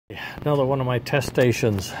Another one of my test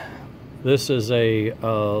stations. This is a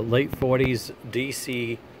late 40s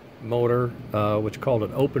DC motor, which is called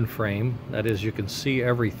an open frame. That is, you can see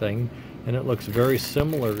everything, and it looks very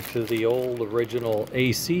similar to the old original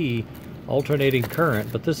AC alternating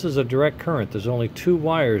current, but this is a direct current. There's only 2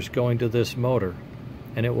 wires going to this motor,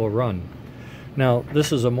 and it will run. Now,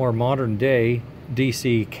 this is a more modern day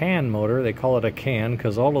DC can motor. They call it a can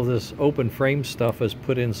because all of this open frame stuff is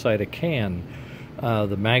put inside a can.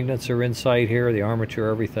 The magnets are inside here, the armature,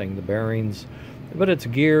 everything, the bearings, but it's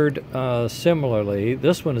geared similarly.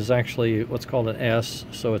 This one is actually what's called an S,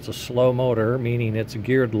 so it's a slow motor, meaning it's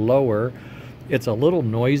geared lower. It's a little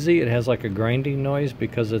noisy. It has like a grinding noise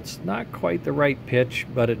because it's not quite the right pitch,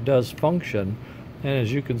 but it does function. And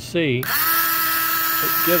as you can see, it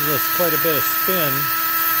gives us quite a bit of spin.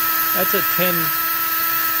 That's at 10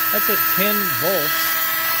 volts,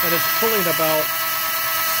 and it's pulling about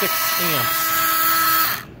 6 amps.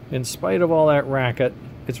 In spite of all that racket,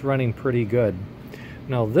 it's running pretty good.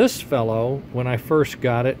 Now this fellow, when I first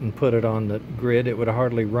got it and put it on the grid, it would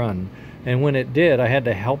hardly run. And when it did, I had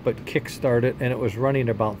to help it kickstart it, and it was running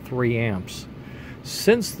about 3 amps.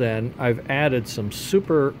 Since then, I've added some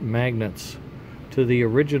super magnets to the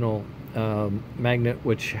original magnet,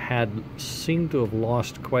 which had seemed to have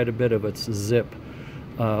lost quite a bit of its zip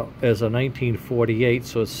as a 1948,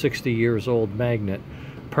 so it's 60 years old magnet.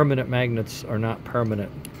 Permanent magnets are not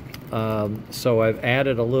permanent. So I've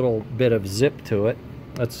added a little bit of zip to it.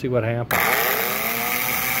 Let's see what happens.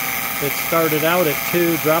 It started out at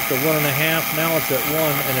 2, dropped to 1.5, now it's at 1,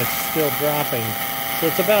 and it's still dropping. So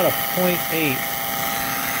it's about a 0.8,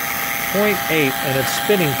 and it's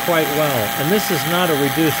spinning quite well. And this is not a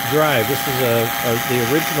reduced drive. This is the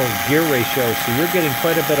original gear ratio, so you're getting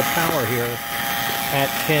quite a bit of power here at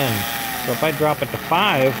 10. So if I drop it to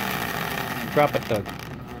 5, drop it to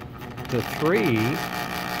 3,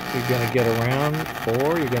 you're going to get around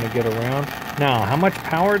 4, you're going to get around. Now, how much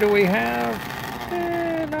power do we have?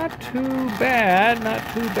 Not too bad, not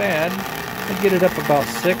too bad. I get it up about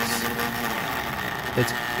 6.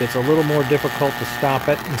 It's a little more difficult to stop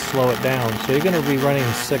it and slow it down. So you're going to be running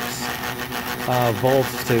 6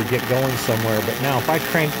 volts to get going somewhere. But now, if I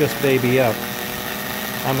crank this baby up,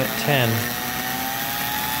 I'm at 10.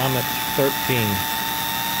 I'm at 13.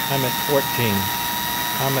 I'm at 14.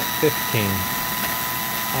 I'm at 15.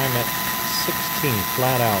 I'm at 16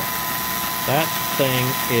 flat out. That thing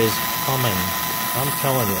is humming. I'm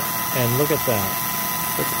telling you. And look at that.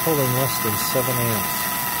 It's pulling less than 7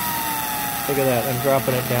 amps. Look at that. I'm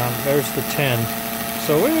dropping it down. There's the 10.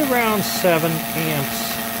 So we're around 7 amps.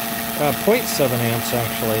 0.7 amps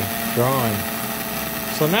actually drawing.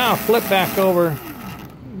 So now flip back over.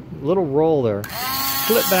 Little roll there.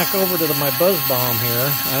 Flip back over to my buzz bomb here.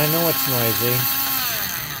 And I know it's noisy.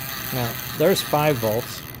 Now, there's 5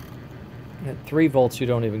 volts. At 3 volts, you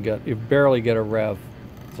barely get a rev.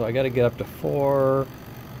 So I got to get up to 4,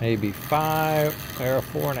 maybe 5, there,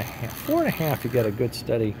 4.5. 4.5, you get a good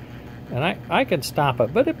steady. And I can stop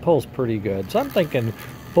it, but it pulls pretty good. So I'm thinking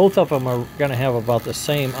both of them are going to have about the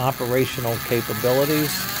same operational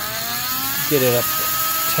capabilities. Get it up to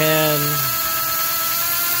 10,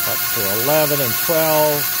 up to 11 and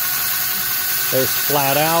 12. There's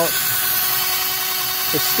flat out.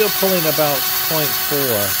 It's still pulling about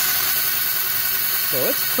 0.4. So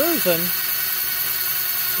it's cruising.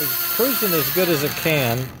 It's cruising as good as it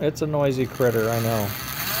can. It's a noisy critter, I know.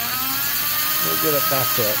 We'll get it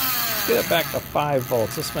back to 5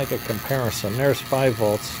 volts. Let's make a comparison. There's 5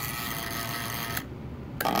 volts.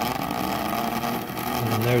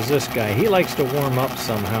 And there's this guy. He likes to warm up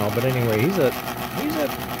somehow, but anyway, he's at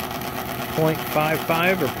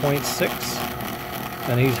 0.55 or 0.6,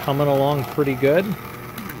 and he's humming along pretty good.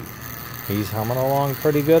 He's humming along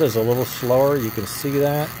pretty good. It's a little slower. You can see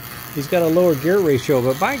that. He's got a lower gear ratio,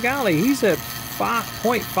 but by golly, he's at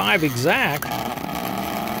 0.5 exact.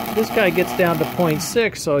 This guy gets down to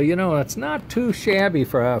 0.6, so, you know, it's not too shabby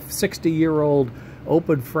for a 60-year-old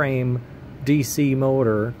open frame DC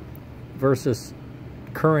motor versus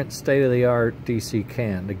current state-of-the-art DC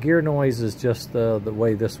can. The gear noise is just the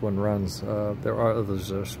way this one runs. There are others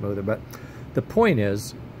that are smoother, but the point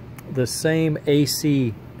is the same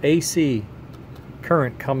AC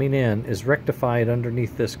current coming in is rectified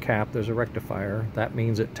underneath this cap. There's a rectifier. That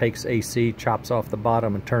means it takes AC, chops off the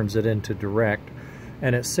bottom, and turns it into direct.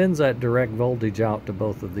 And it sends that direct voltage out to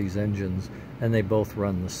both of these engines, and they both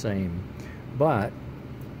run the same. But,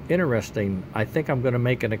 interesting, I think I'm going to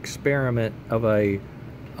make an experiment of a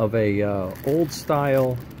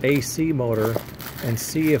old-style AC motor and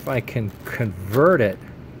see if I can convert it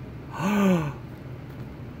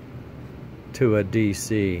to a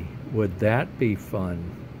DC. Would that be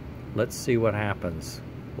fun? Let's see what happens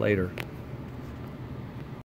later.